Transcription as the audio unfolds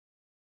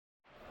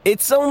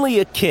It's only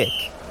a kick,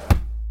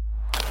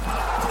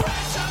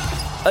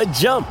 a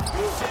jump,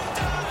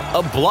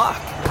 a block.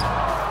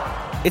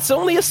 It's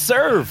only a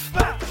serve.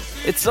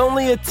 It's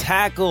only a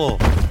tackle,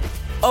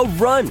 a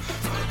run.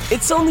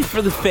 It's only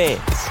for the fans.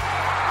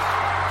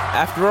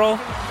 After all,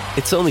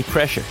 it's only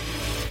pressure.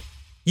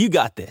 You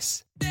got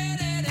this.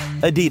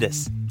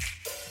 Adidas.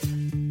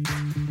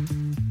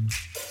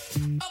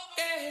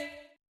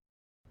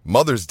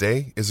 Mother's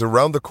Day is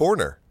around the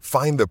corner.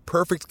 Find the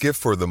perfect gift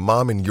for the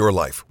mom in your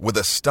life with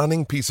a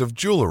stunning piece of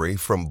jewelry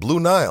from Blue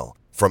Nile.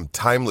 From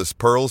timeless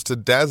pearls to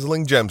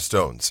dazzling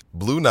gemstones,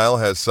 Blue Nile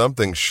has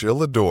something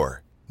she'll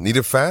adore. Need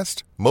it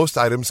fast? Most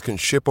items can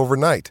ship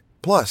overnight.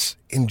 Plus,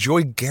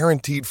 enjoy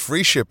guaranteed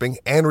free shipping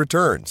and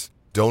returns.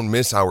 Don't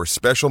miss our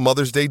special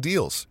Mother's Day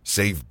deals.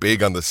 Save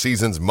big on the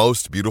season's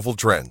most beautiful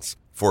trends.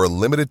 For a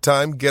limited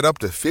time, get up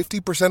to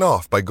 50%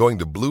 off by going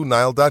to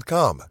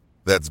BlueNile.com.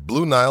 That's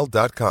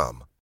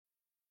BlueNile.com.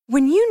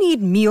 When you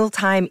need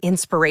mealtime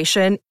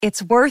inspiration,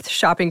 it's worth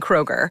shopping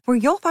Kroger, where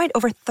you'll find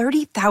over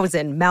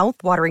 30,000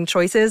 mouth-watering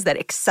choices that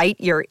excite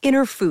your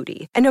inner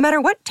foodie. And no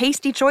matter what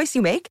tasty choice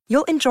you make,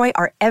 you'll enjoy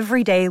our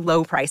everyday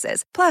low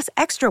prices, plus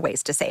extra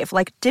ways to save,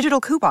 like digital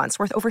coupons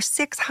worth over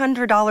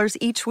 $600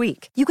 each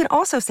week. You can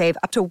also save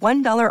up to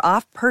 $1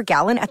 off per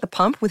gallon at the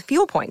pump with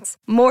fuel points.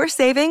 More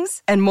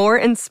savings and more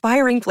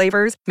inspiring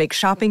flavors make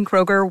shopping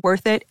Kroger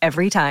worth it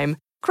every time.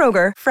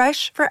 Kroger,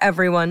 fresh for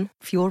everyone.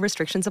 Fuel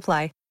restrictions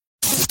apply.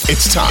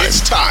 It's time.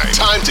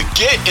 Time to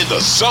get in the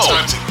zone.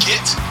 Time to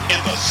get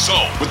in the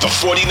zone with the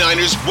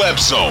 49ers Web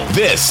Zone.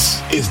 This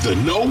is the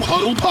No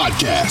Huddle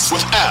Podcast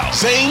with Al,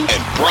 Zane,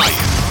 and Brian.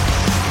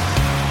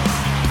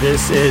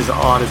 This is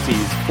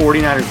Odyssey's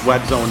 49ers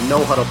Web Zone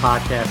No Huddle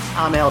Podcast.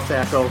 I'm Al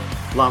Sacco,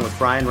 along with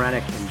Brian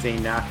Rennick and Zane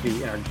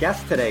Nachby. And our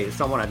guest today is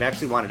someone I've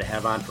actually wanted to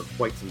have on for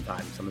quite some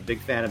time. So I'm a big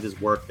fan of his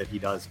work that he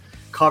does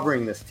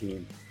covering this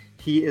team.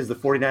 He is the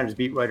 49ers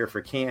beat writer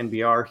for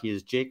KNBR. He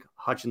is Jake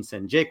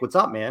Hutchinson. Jake, what's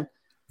up, man?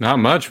 Not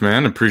much,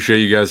 man. Appreciate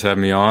you guys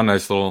having me on.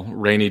 Nice little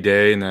rainy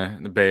day in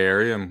the Bay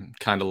Area. I'm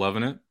kind of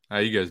loving it. How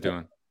you guys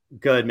doing?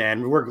 Good,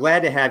 man. We're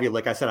glad to have you.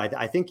 Like I said,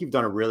 I think you've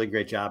done a really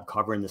great job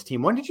covering this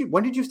team. When did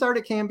you start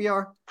at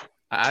KNBR?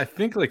 I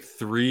think like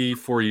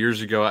 3-4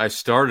 years ago I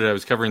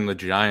was covering the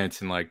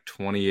Giants in like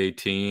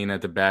 2018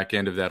 at the back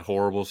end of that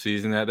horrible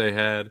season that they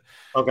had.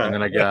 Okay. And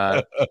then I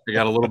got a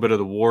little bit of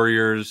the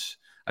Warriors.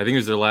 I think it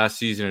was their last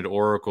season at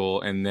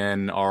Oracle, and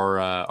then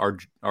our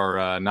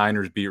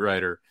Niners beat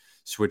writer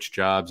switched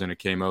jobs and it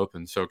came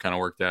open, so it kind of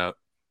worked out.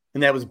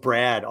 And that was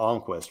Brad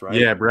Almquist, right?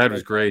 Yeah, Brad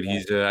was great.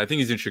 He's I think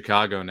he's in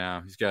Chicago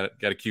now. He's got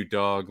a cute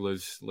dog,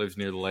 lives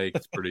near the lake.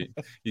 It's pretty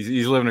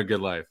he's living a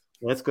good life.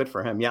 That's good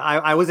for him. Yeah,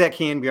 I was at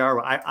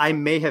KNBR. I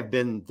may have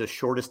been the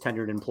shortest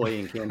tenured employee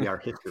in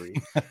KNBR history,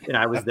 and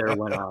I was there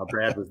when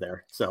Brad was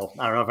there. So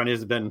I don't know if any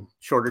has been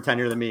shorter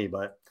tenure than me,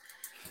 but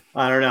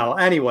I don't know.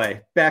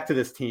 Anyway, back to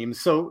this team.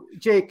 So,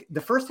 Jake,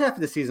 the first half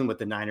of the season with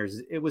the Niners,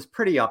 it was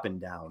pretty up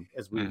and down,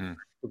 as we've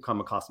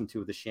become accustomed to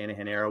with the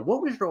Shanahan era.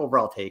 What was your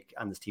overall take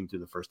on this team through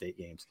the first 8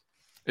 games?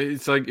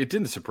 It's like it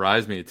didn't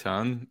surprise me a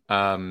ton.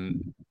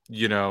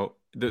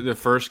 The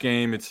first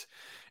game, it's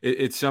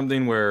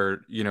something where,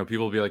 people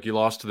will be like, you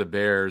lost to the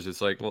Bears. It's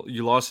like, well,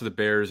 you lost to the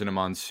Bears in a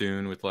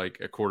monsoon with like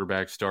a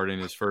quarterback starting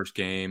his first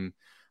game.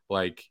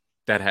 Like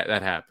that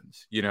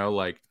happens,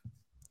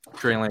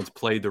 Trey Lance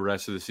played the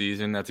rest of the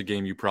season. That's a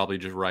game you probably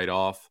just write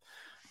off.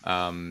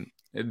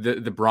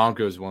 The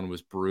Broncos one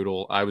was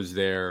brutal. I was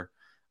there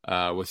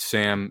with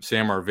Sam,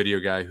 our video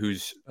guy,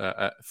 who's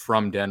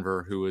from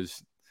Denver, who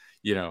was,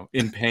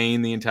 in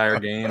pain the entire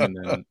game,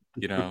 and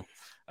then,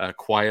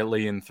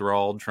 quietly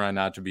enthralled, trying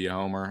not to be a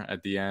homer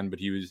at the end, but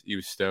he was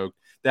stoked.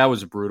 That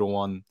was a brutal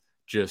one,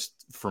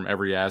 just from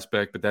every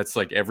aspect. But that's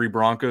like every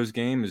Broncos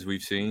game, as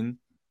we've seen.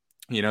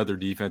 Their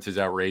defense is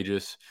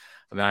outrageous.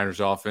 The Niners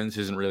offense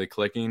isn't really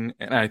clicking.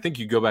 And I think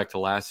you go back to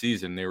last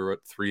season, they were at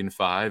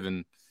 3-5.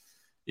 And,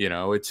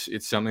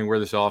 it's something where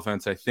this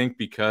offense, I think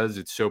because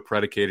it's so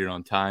predicated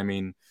on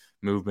timing,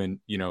 movement,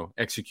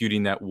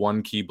 executing that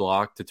one key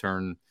block to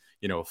turn,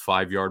 a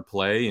 5-yard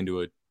play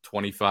into a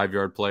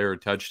 25-yard play or a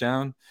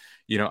touchdown.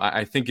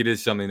 I think it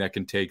is something that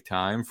can take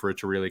time for it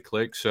to really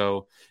click.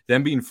 So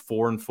them being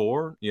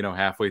 4-4,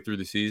 halfway through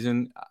the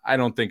season, I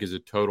don't think is a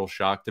total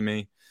shock to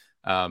me.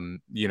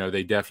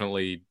 They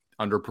definitely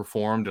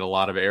underperformed in a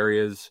lot of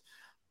areas,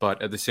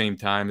 but at the same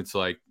time, it's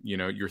like,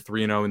 you're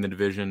 3-0 in the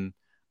division.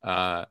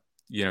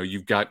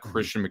 You've got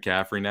Christian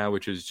McCaffrey now,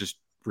 which is just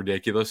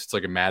ridiculous. It's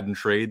like a Madden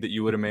trade that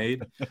you would have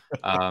made.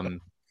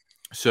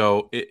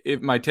 So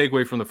my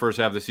takeaway from the first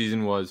half of the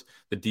season was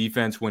the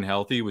defense, when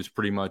healthy, was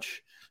pretty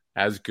much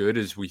as good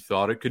as we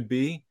thought it could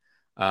be.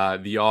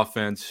 The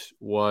offense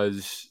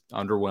was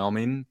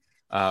underwhelming,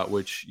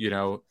 which,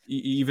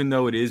 even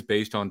though it is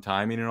based on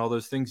timing and all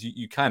those things,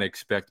 you kind of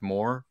expect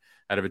more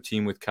out of a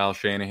team with Kyle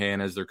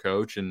Shanahan as their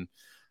coach and,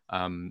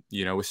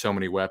 with so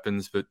many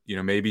weapons. But,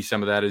 maybe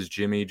some of that is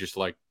Jimmy just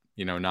like,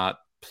 not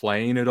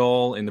playing at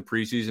all in the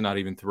preseason, not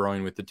even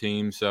throwing with the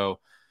team. So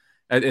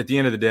at the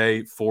end of the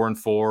day,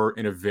 4-4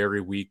 in a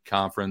very weak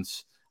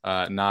conference.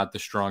 not the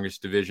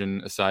strongest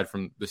division aside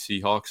from the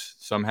Seahawks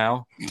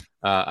somehow.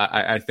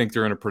 I think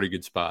they're in a pretty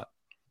good spot.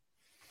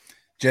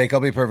 Jake,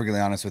 I'll be perfectly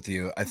honest with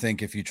you. I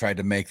think if you tried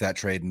to make that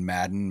trade in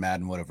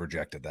Madden would have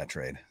rejected that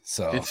trade.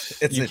 So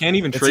you can't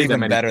even trade that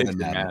many better than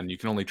than Madden. You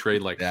can only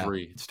trade like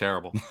 3. It's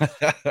terrible.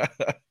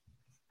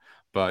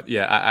 But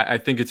yeah, I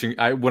think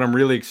what I'm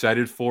really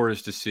excited for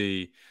is to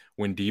see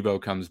when Debo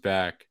comes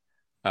back,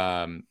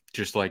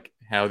 just like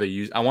how they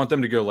use. I want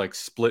them to go like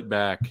split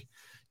back,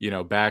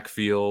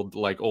 backfield,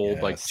 like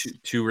old, like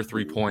 2 or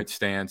 3 point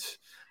stance,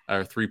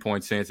 or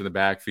 3-point stance in the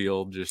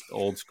backfield, just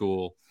old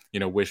school,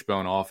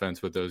 wishbone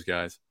offense with those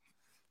guys.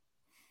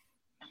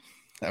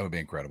 That would be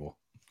incredible.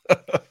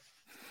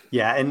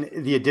 Yeah, and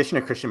the addition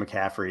of Christian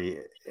McCaffrey,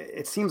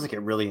 it seems like it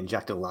really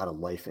injected a lot of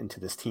life into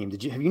this team.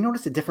 Have you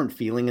noticed a different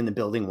feeling in the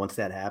building once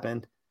that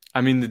happened? I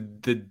mean,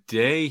 the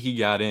day he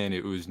got in,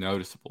 it was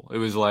noticeable. It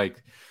was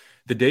like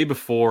the day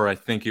before, I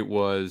think it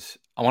was,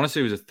 I want to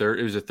say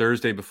it was a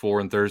Thursday before,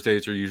 and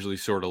Thursdays are usually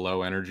sort of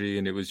low energy.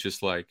 And it was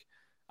just like,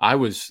 I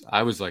was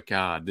like,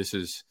 God, this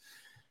is,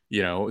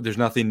 there's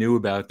nothing new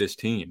about this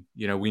team.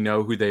 We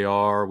know who they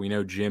are. We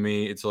know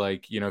Jimmy. It's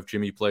like, if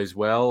Jimmy plays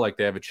well, like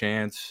they have a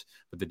chance,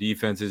 but the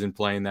defense isn't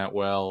playing that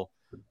well.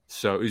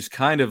 So it was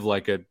kind of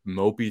like a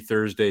mopey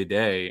Thursday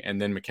day. And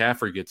then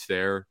McCaffrey gets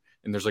there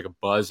and there's like a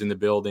buzz in the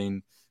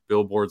building.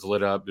 Billboards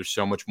lit up. There's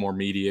so much more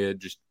media.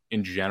 Just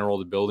in general,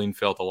 the building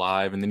felt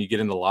alive. And then you get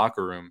in the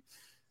locker room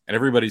and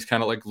everybody's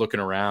kind of like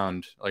looking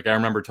around. Like I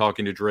remember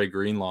talking to Dre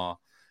Greenlaw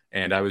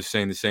and I was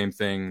saying the same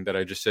thing that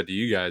I just said to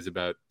you guys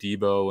about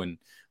Debo and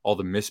all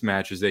the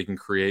mismatches they can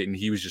create. And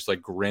he was just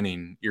like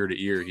grinning ear to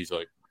ear. He's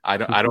like, I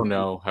don't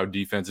know how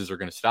defenses are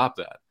going to stop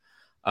that.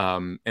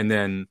 And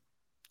then,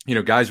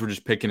 guys were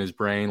just picking his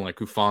brain. Like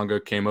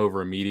Hufanga came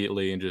over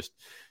immediately and just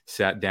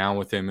sat down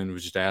with him and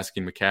was just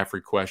asking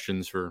McCaffrey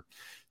questions for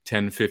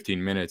 10,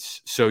 15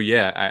 minutes. So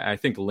yeah, I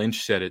think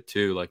Lynch said it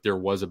too. Like there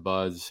was a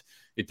buzz.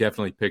 It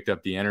definitely picked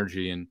up the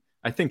energy. And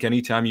I think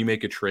anytime you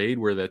make a trade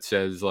where that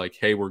says like,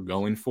 hey, we're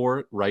going for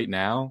it right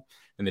now,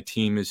 and the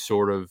team is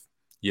sort of,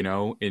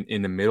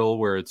 in the middle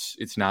where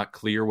it's not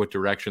clear what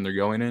direction they're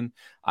going in,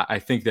 I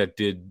think that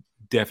did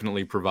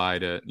definitely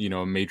provide a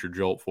major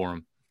jolt for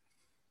them.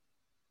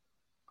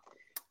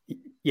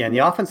 Yeah, and the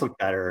offense looked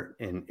better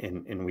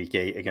in week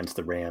 8 against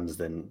the Rams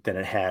than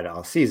it had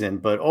all season.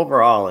 But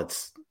overall,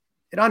 it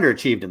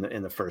underachieved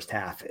in the first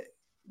half.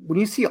 When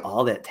you see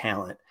all that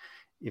talent,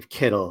 you have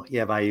Kittle, you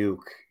have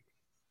Ayuk,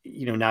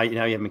 now you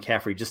have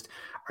McCaffrey.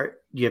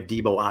 You have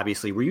Debo,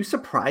 obviously. Were you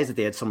surprised that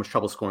they had so much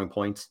trouble scoring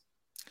points?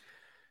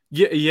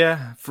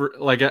 Yeah. For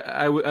like,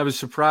 I was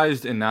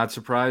surprised and not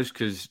surprised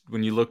because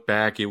when you look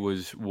back, it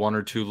was 1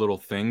 or 2 little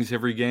things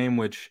every game,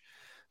 but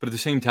at the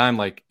same time,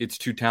 like it's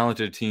too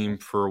talented a team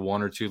for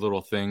 1 or 2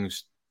 little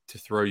things to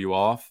throw you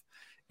off.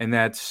 And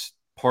that's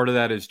part of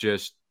that is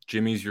just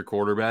Jimmy's your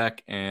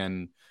quarterback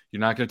and you're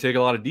not going to take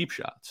a lot of deep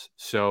shots.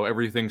 So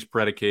everything's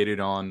predicated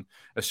on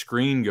a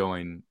screen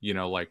going,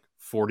 like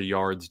 40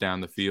 yards down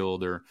the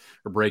field or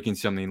breaking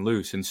something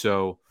loose. And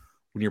so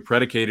when you're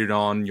predicated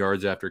on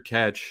yards after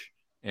catch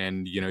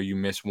and, you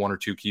miss 1 or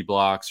 2 key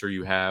blocks or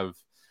you have,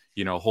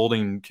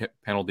 holding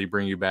penalty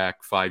bring you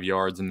back 5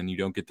 yards and then you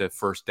don't get that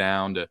first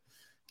down to,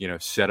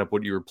 set up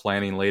what you were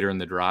planning later in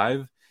the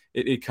drive,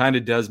 it kind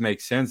of does make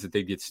sense that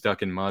they get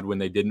stuck in mud when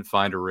they didn't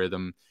find a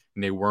rhythm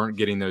and they weren't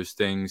getting those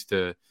things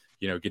to,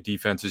 get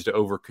defenses to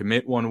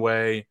overcommit one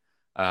way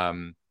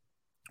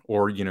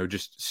or,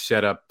 just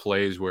set up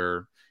plays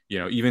where,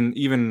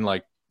 even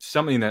like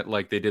something that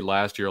like they did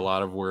last year, a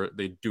lot of where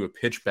they do a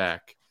pitch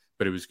back,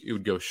 but it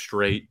would go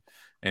straight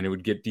and it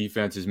would get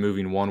defenses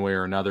moving one way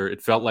or another.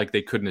 It felt like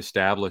they couldn't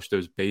establish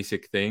those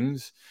basic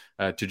things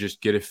to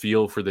just get a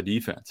feel for the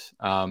defense.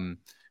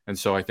 And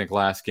so I think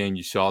last game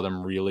you saw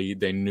them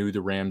they knew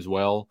the Rams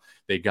well.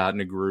 They got in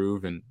a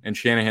groove. And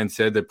Shanahan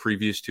said the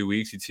previous 2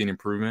 weeks he'd seen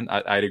improvement.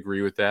 I'd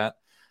agree with that.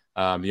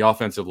 The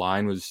offensive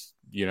line was,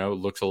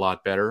 looks a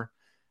lot better.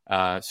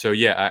 So,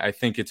 yeah, I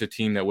think it's a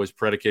team that was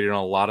predicated on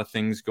a lot of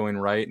things going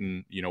right.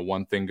 And,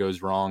 one thing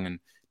goes wrong and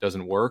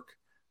doesn't work.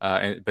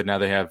 But now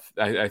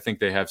I think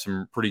they have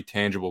some pretty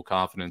tangible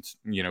confidence,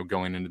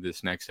 going into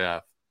this next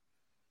half.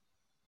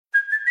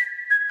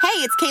 Hey,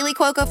 it's Kaylee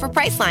Cuoco for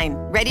Priceline.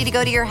 Ready to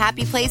go to your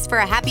happy place for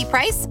a happy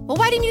price? Well,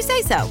 why didn't you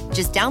say so?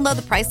 Just download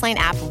the Priceline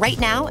app right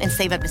now and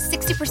save up to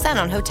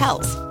 60% on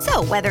hotels.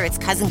 So whether it's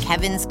Cousin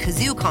Kevin's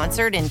Kazoo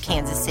Concert in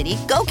Kansas City,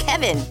 go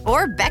Kevin,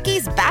 or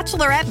Becky's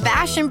Bachelorette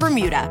Bash in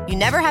Bermuda, you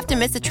never have to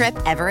miss a trip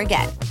ever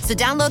again. So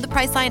download the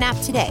Priceline app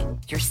today.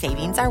 Your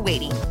savings are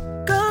waiting.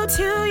 Go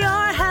to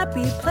your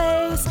happy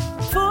place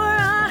for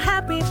a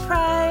happy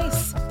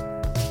price.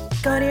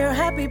 Go to your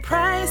happy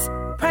price,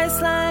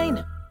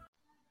 Priceline.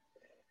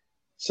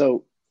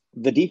 So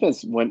the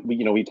defense, when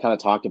we've kind of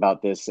talked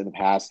about this in the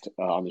past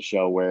on the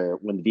show, where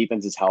when the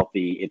defense is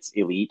healthy, it's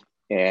elite,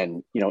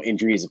 and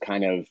injuries have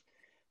kind of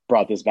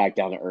brought this back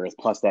down to earth.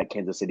 Plus, that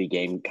Kansas City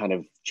game kind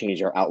of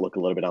changed our outlook a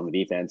little bit on the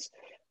defense.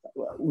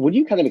 What do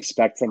you kind of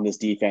expect from this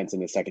defense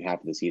in the second half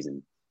of the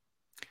season?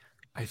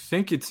 I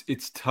think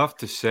it's tough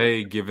to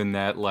say, given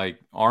that like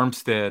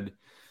Armstead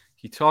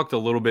he talked a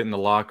little bit in the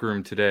locker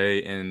room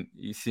today, and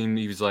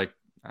he was like,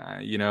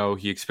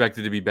 he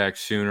expected to be back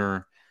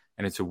sooner.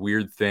 And it's a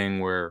weird thing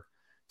where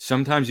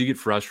sometimes you get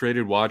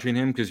frustrated watching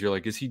him because you're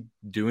like, is he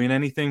doing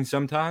anything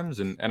sometimes?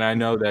 And I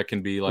know that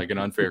can be like an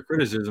unfair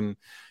criticism,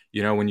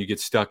 when you get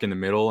stuck in the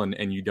middle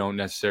and you don't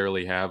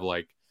necessarily have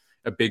like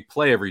a big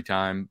play every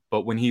time.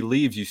 But when he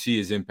leaves, you see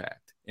his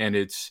impact. And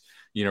it's,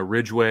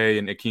 Ridgeway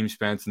and Akeem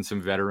Spence and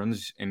some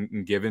veterans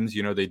and Givens,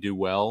 they do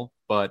well,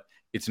 but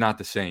it's not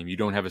the same. You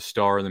don't have a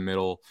star in the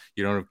middle.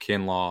 You don't have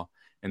Kinlaw.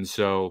 And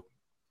so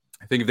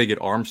I think if they get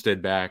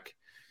Armstead back,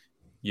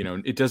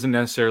 it doesn't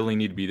necessarily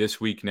need to be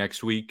this week,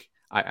 next week.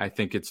 I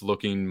think it's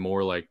looking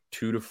more like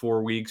 2 to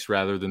 4 weeks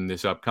rather than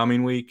this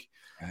upcoming week.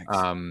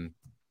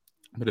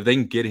 But if they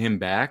can get him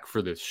back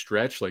for the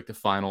stretch, like the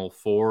final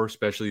 4,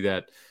 especially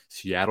that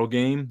Seattle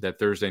game, that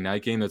Thursday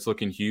night game that's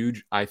looking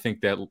huge, I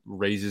think that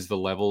raises the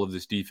level of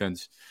this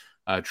defense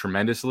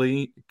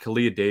tremendously.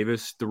 Kalia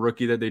Davis, the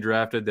rookie that they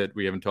drafted that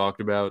we haven't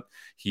talked about,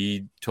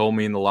 he told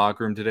me in the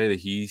locker room today that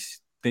he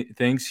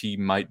thinks he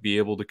might be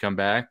able to come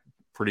back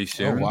pretty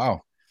soon. Oh,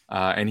 wow.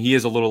 And he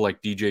has a little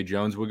like DJ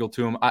Jones wiggle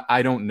to him.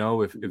 I don't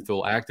know if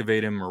they'll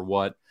activate him or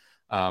what.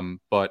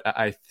 But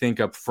I think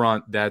up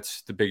front,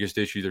 that's the biggest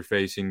issue they're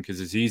facing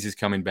because Aziz is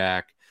coming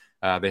back.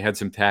 They had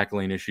some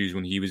tackling issues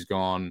when he was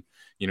gone.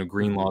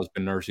 Greenlaw's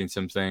been nursing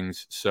some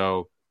things.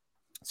 So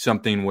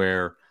something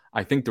where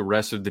I think the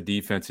rest of the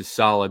defense is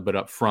solid, but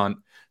up front,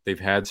 they've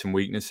had some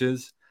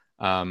weaknesses.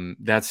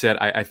 That said,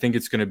 I think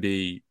it's going to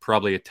be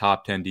probably a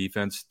top 10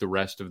 defense the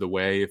rest of the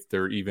way if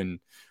they're even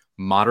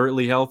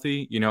moderately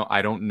healthy.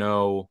 I don't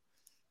know,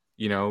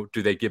 do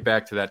they get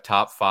back to that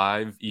top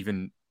 5,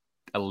 even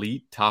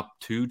elite top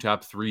 2,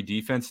 top 3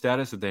 defense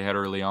status that they had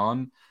early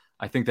on?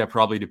 I think that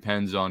probably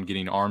depends on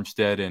getting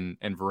Armstead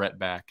and Verrett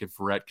back. If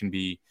Verrett can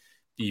be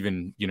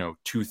even,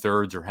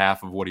 2/3 or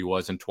half of what he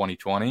was in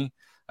 2020,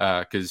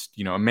 because,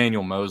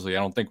 Emmanuel Mosley, I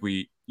don't think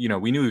we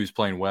knew he was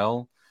playing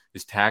well.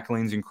 His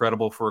tackling's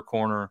incredible for a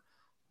corner,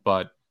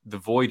 but the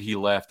void he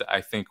left, I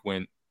think,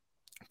 went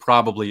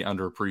probably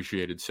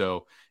underappreciated.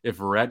 So if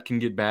Verrett can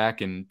get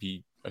back and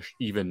be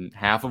even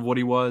half of what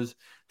he was,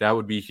 that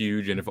would be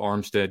huge. And if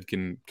Armstead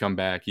can come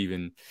back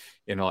even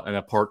in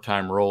a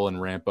part-time role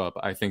and ramp up,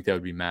 I think that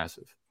would be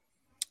massive.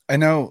 I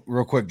know,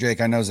 real quick,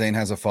 Jake, I know Zane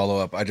has a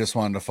follow-up. I just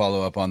wanted to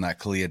follow up on that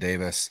Kalia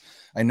Davis.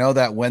 I know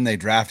that when they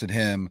drafted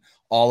him,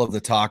 all of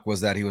the talk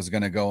was that he was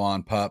going to go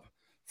on PUP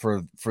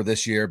for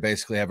this year,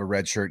 basically have a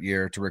redshirt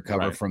year to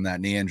recover from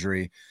that knee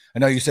injury. I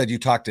know you said you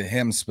talked to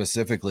him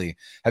specifically.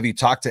 Have you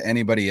talked to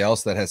anybody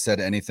else that has said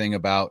anything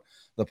about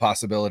the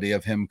possibility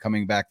of him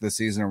coming back this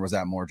season, or was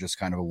that more just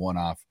kind of a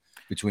one-off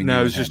between you? No,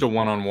 it was just a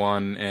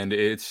one-on-one, and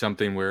it's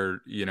something where,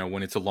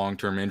 when it's a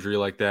long-term injury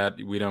like that,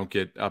 we don't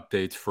get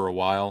updates for a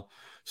while.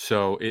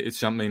 So it's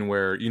something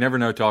where you never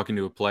know talking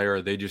to a player.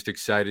 Are they just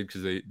excited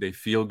because they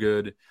feel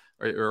good,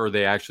 or are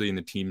they actually in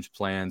the team's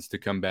plans to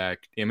come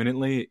back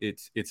imminently?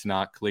 It's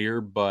not clear,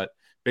 but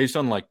based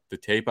on like the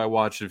tape I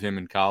watched of him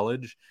in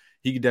college,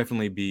 he could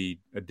definitely be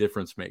a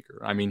difference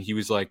maker. I mean, he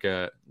was like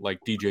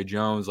DJ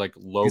Jones, like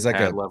low he's like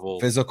pad a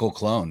level physical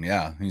clone.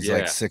 Yeah. He's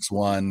like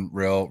 6'1",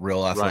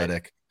 real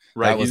athletic.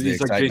 Right. That was He's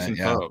the like excitement.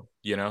 Jason Poe,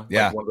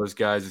 like one of those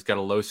guys that's got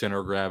a low center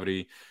of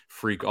gravity,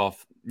 freak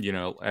off,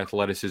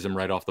 athleticism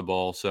right off the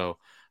ball. So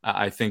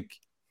I think,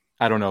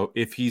 I don't know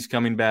if he's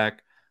coming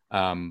back,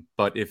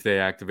 but if they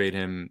activate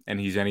him and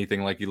he's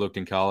anything like he looked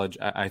in college,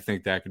 I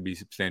think that could be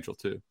substantial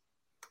too.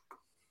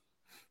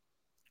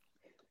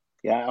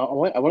 Yeah,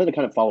 I wanted to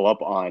kind of follow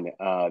up on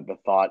the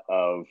thought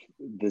of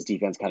this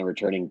defense kind of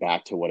returning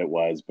back to what it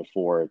was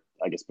before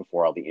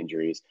all the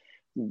injuries.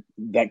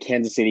 That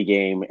Kansas City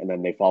game, and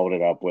then they followed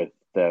it up with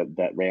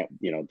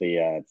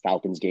the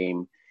Falcons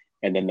game,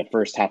 and then the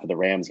first half of the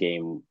Rams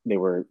game, they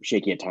were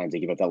shaky at times. They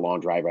gave up that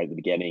long drive right at the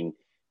beginning.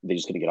 They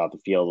just couldn't get off the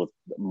field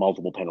with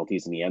multiple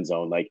penalties in the end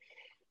zone. Like,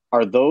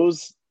 are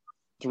those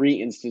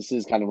 3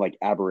 instances kind of like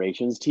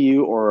aberrations to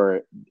you,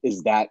 or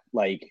is that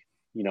like,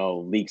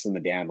 leaks in the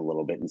dam a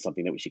little bit and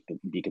something that we should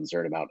be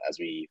concerned about as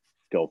we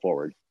go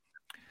forward?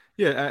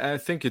 Yeah, I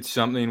think it's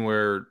something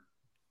where,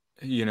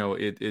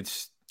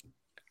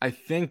 I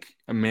think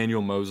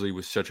Emmanuel Mosley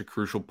was such a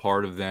crucial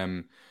part of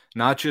them,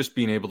 not just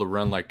being able to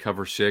run like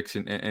cover 6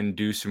 and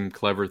do some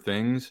clever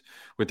things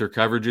with their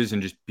coverages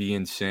and just be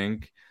in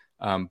sync,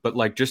 but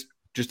like just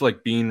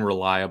like being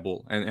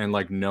reliable and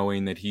like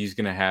knowing that he's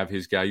going to have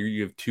his guy.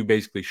 You have 2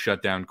 basically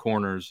shut down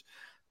corners.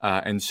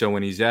 And so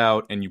when he's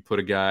out and you put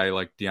a guy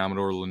like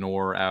Diamador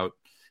Lenore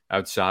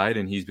outside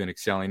and he's been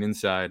excelling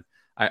inside,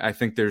 I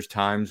think there's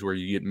times where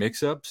you get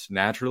mix-ups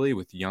naturally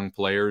with young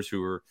players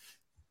who are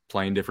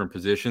playing different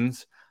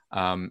positions.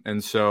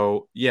 And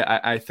so,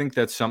 I think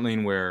that's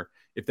something where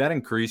if that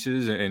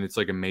increases and it's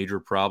like a major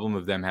problem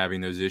of them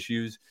having those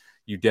issues,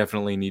 you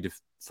definitely need to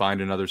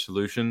find another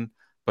solution.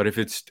 But if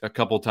it's a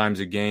couple times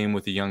a game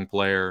with a young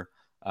player,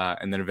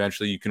 and then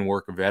eventually you can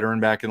work a veteran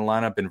back in the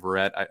lineup in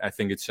Verrett, I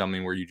think it's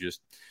something where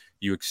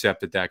you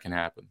accept that can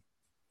happen.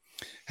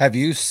 Have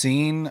you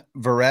seen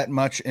Verrett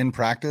much in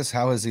practice?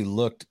 How has he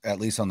looked, at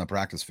least on the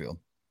practice field?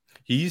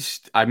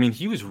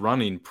 He was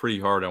running pretty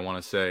hard, I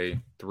want to say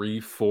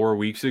 3-4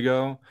 weeks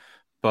ago,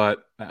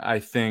 but I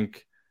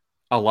think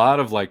a lot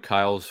of like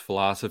Kyle's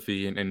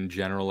philosophy and in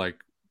general, like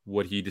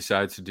what he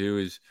decides to do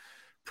is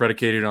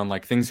predicated on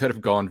like things that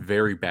have gone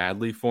very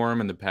badly for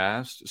him in the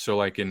past. So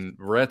like in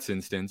Rhett's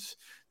instance,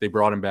 they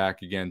brought him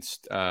back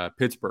against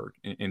Pittsburgh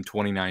in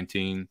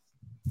 2019,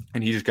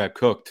 and he just got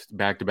cooked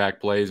back-to-back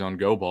plays on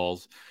go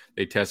balls.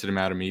 They tested him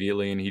out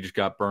immediately, and he just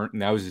got burnt,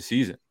 and that was the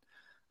season.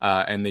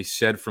 And they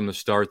said from the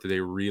start that they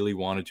really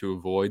wanted to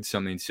avoid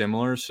something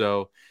similar.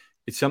 So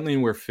it's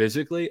something where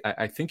physically,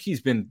 I think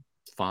he's been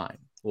fine,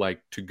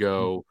 like to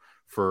go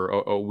for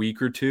a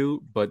week or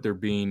two, but they're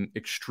being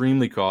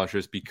extremely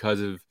cautious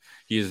because of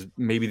he has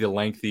maybe the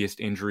lengthiest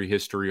injury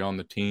history on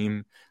the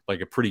team,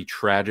 like a pretty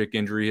tragic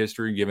injury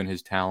history given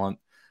his talent.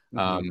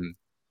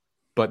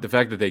 But the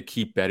fact that they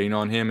keep betting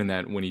on him and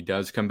that when he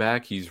does come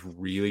back, he's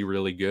really,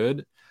 really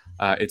good.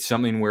 It's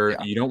something where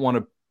you don't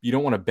want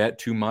to bet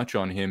too much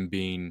on him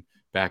being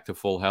back to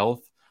full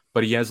health,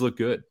 but he has looked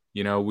good.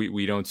 You know,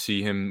 we don't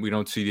see him. We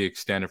don't see the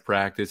extent of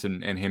practice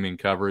and him in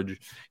coverage.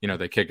 You know,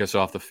 they kick us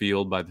off the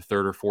field by the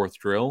third or fourth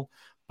drill,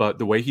 but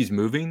the way he's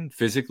moving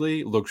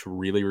physically looks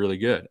really, really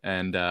good.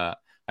 And I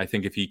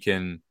think if he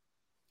can,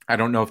 I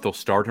don't know if they'll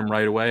start him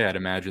right away. I'd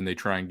imagine they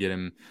try and get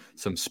him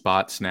some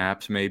spot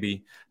snaps.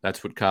 Maybe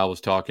that's what Kyle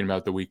was talking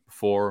about the week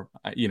before.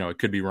 You know, it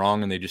could be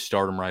wrong and they just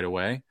start him right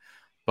away.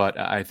 But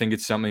I think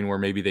it's something where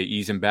maybe they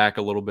ease him back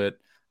a little bit.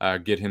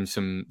 Get him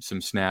some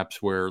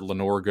snaps where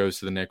Lenore goes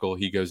to the nickel,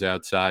 he goes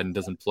outside and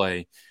doesn't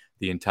play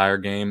the entire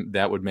game.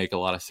 That would make a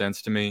lot of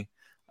sense to me,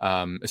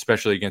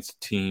 especially against a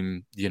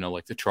team, you know,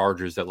 like the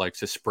Chargers that likes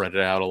to spread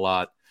it out a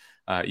lot,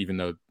 even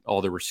though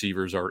all the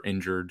receivers are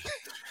injured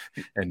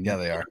and yeah,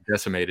 they are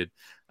decimated.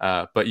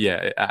 But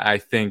yeah, I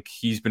think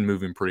he's been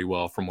moving pretty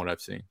well from what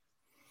I've seen.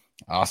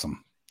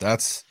 Awesome.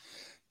 That's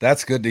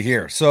good to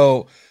hear.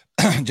 So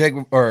Jake,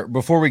 or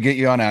before we get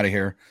you on out of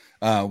here,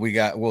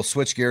 we'll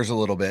switch gears a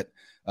little bit.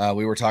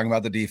 We were talking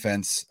about the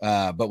defense,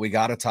 but we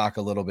got to talk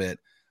a little bit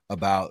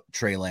about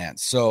Trey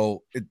Lance.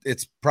 So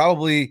it's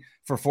probably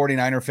for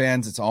 49er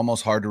fans, it's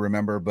almost hard to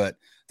remember, but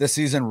this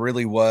season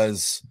really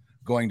was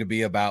going to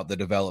be about the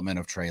development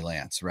of Trey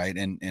Lance, right?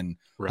 And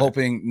right.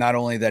 Hoping not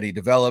only that he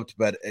developed,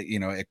 but you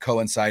know, it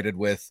coincided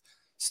with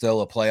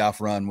still a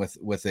playoff run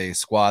with a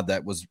squad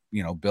that was,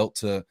 you know, built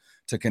to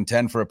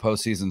contend for a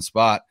postseason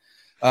spot.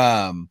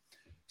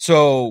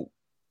 So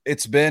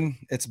it's been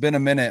a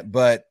minute,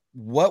 but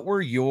what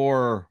were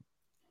your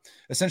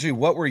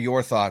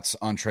thoughts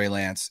on Trey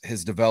Lance,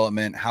 his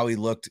development, how he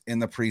looked in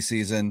the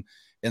preseason,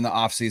 in the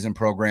offseason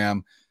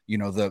program, you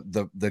know,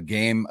 the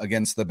game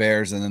against the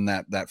Bears, and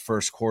then that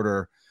first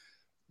quarter?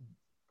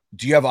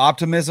 Do you have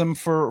optimism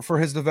for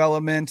his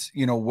development?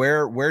 You know,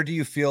 where do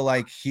you feel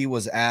like he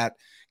was at?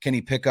 Can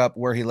he pick up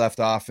where he left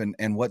off?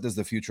 And what does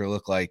the future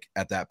look like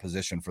at that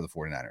position for the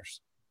 49ers?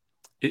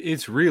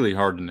 It's really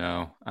hard to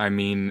know. I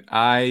mean,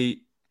 I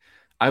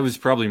was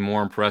probably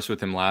more impressed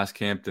with him last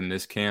camp than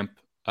this camp,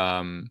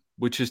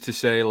 which is to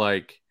say,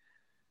 like,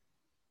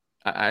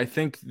 I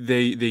think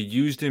they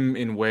used him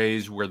in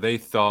ways where they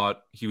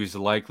thought he was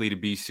likely to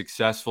be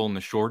successful in the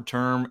short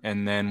term,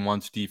 and then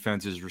once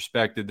defenses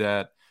respected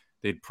that,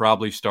 they'd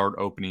probably start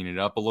opening it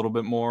up a little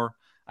bit more.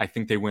 I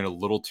think they went a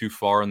little too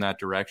far in that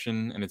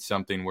direction, and it's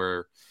something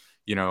where,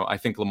 you know, I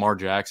think Lamar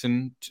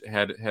Jackson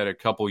had a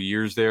couple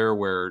years there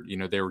where, you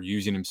know, they were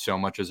using him so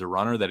much as a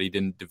runner that he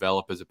didn't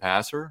develop as a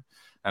passer.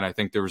 And I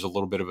think there was a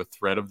little bit of a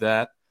threat of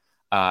that.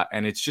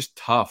 And it's just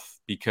tough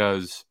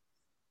because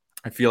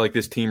I feel like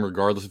this team,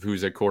 regardless of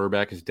who's at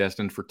quarterback, is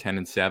destined for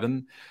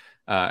 10-7.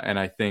 And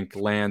I think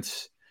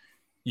Lance,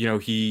 you know,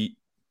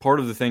 part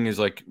of the thing is,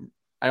 like,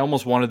 I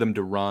almost wanted them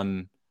to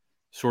run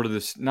sort of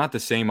this, not the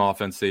same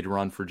offense they'd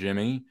run for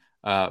Jimmy,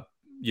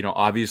 you know,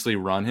 obviously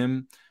run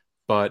him,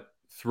 but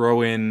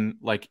throw in,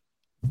 like,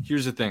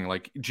 here's the thing,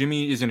 like,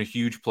 Jimmy isn't a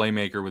huge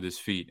playmaker with his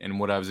feet. And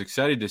what I was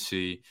excited to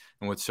see,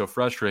 and what's so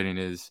frustrating,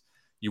 is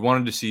you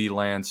wanted to see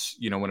Lance,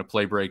 you know, when a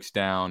play breaks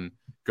down,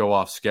 go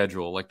off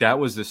schedule. Like, that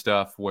was the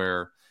stuff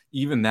where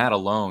even that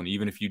alone,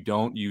 even if you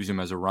don't use him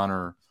as a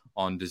runner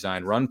on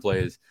designed run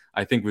plays,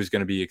 I think was going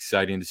to be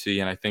exciting to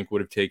see. And I think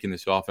would have taken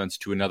this offense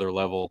to another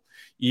level,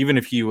 even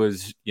if he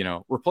was, you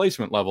know,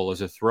 replacement level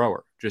as a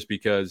thrower, just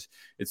because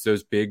it's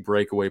those big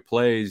breakaway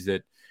plays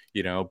that,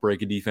 you know,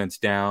 break a defense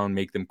down,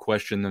 make them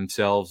question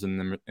themselves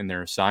and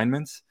their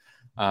assignments.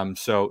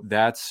 So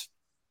that's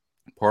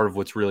part of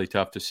what's really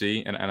tough to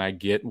see. And I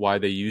get why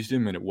they used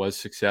him, and it was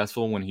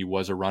successful when he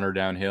was a runner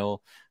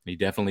downhill, and he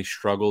definitely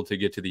struggled to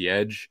get to the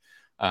edge.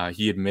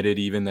 He admitted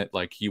even that,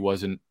 like, he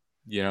wasn't,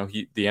 you know,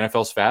 the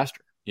NFL's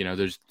faster. You know,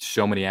 there's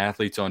so many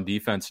athletes on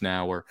defense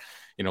now where,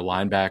 you know,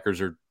 linebackers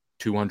are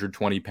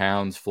 220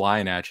 pounds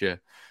flying at you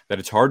that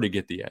it's hard to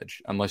get the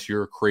edge unless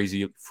you're a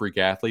crazy freak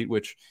athlete,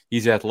 which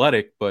he's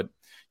athletic, but,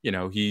 you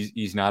know,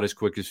 he's not as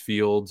quick as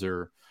Fields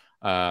or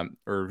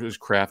as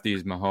crafty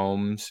as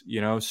Mahomes,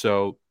 you know.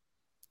 So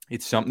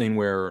it's something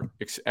where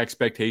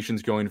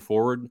expectations going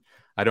forward,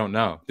 I don't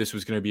know. This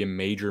was going to be a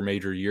major,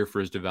 major year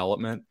for his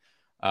development.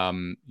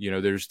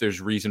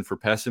 There's reason for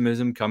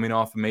pessimism coming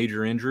off a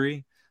major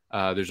injury.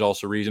 There's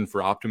also reason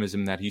for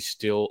optimism that he's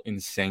still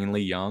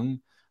insanely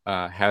young,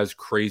 has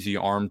crazy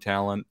arm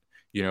talent,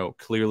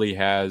 clearly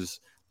has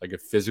like a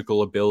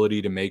physical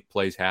ability to make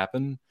plays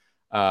happen.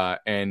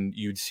 And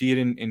you'd see it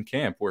in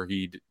camp where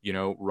he'd,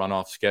 run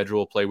off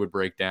schedule, play would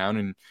break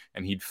down,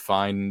 and he'd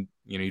find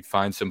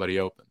somebody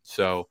open.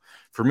 So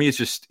for me, it's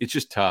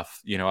just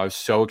tough. I was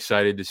so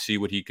excited to see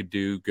what he could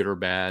do, good or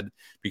bad,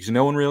 because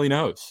no one really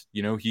knows.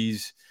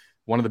 He's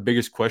one of the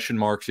biggest question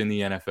marks in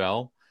the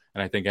NFL.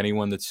 And I think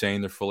anyone that's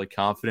saying they're fully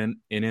confident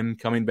in him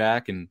coming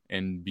back and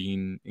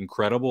being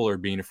incredible, or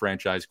being a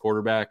franchise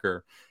quarterback,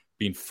 or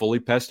being fully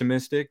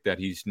pessimistic that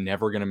he's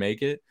never going to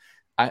make it,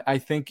 I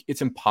think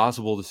it's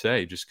impossible to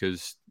say, just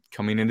because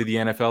coming into the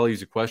NFL,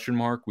 he's a question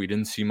mark. We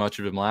didn't see much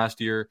of him last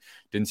year,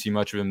 didn't see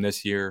much of him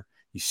this year.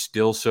 He's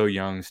still so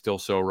young, still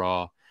so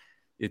raw.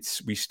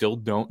 We still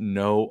don't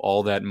know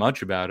all that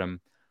much about him,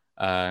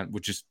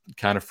 which is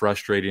kind of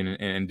frustrating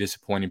and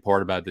disappointing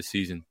part about the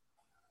season.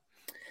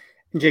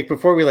 Jake,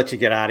 before we let you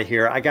get out of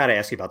here, I got to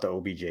ask you about the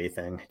OBJ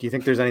thing. Do you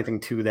think there's anything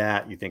to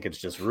that? You think it's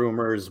just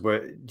rumors?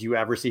 Do you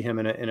ever see him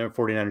in a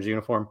 49ers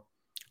uniform?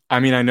 I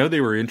mean, I know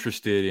they were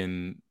interested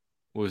in,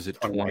 was it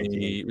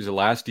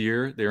last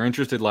year? They were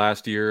interested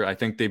last year. I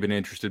think they've been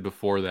interested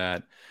before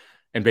that.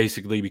 And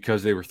basically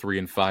because they were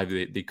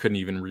 3-5, they couldn't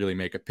even really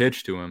make a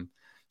pitch to him.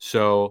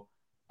 So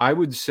I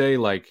would say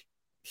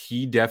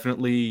he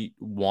definitely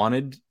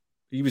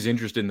he was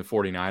interested in the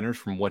 49ers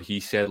from what he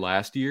said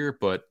last year.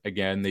 But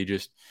again, they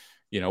just,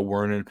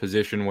 weren't in a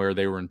position where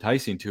they were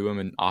enticing to him.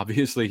 And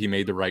obviously he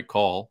made the right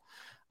call.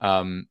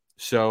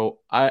 So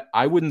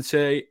I wouldn't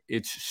say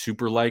it's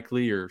super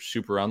likely or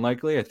super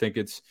unlikely. I think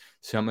it's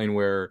something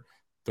where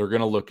they're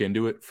going to look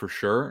into it for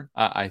sure.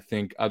 I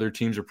think other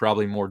teams are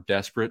probably more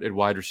desperate at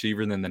wide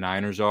receiver than the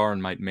Niners are,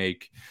 and might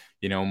make,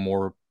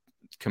 more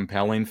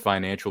compelling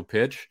financial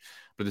pitch.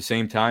 But at the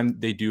same time,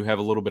 they do have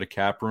a little bit of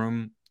cap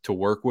room to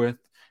work with.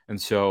 And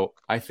so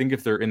I think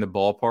if they're in the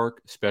ballpark,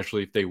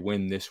 especially if they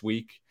win this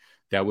week,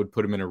 that would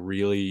put them in a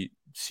really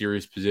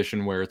serious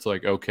position where it's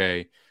like,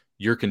 okay,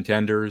 you're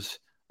contenders.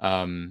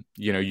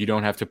 You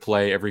don't have to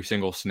play every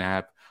single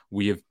snap.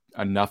 We have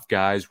enough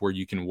guys where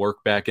you can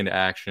work back into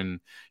action,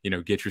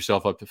 get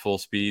yourself up to full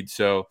speed.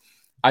 So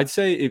I'd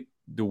say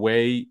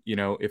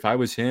if I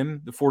was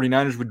him, the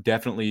 49ers would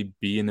definitely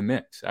be in the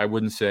mix. I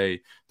wouldn't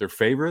say they're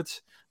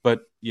favorites,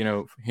 but,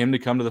 him to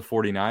come to the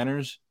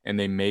 49ers and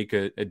they make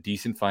a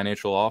decent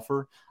financial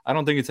offer, I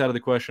don't think it's out of the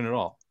question at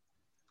all.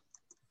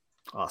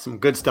 Awesome.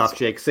 Good stuff,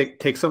 Jake.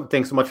 Thanks so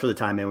much for the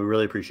time, man. We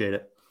really appreciate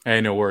it.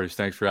 Hey, no worries.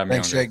 Thanks for having me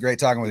on. Thanks, Jake. Great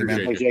talking with you,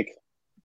 man. Hey, Jake.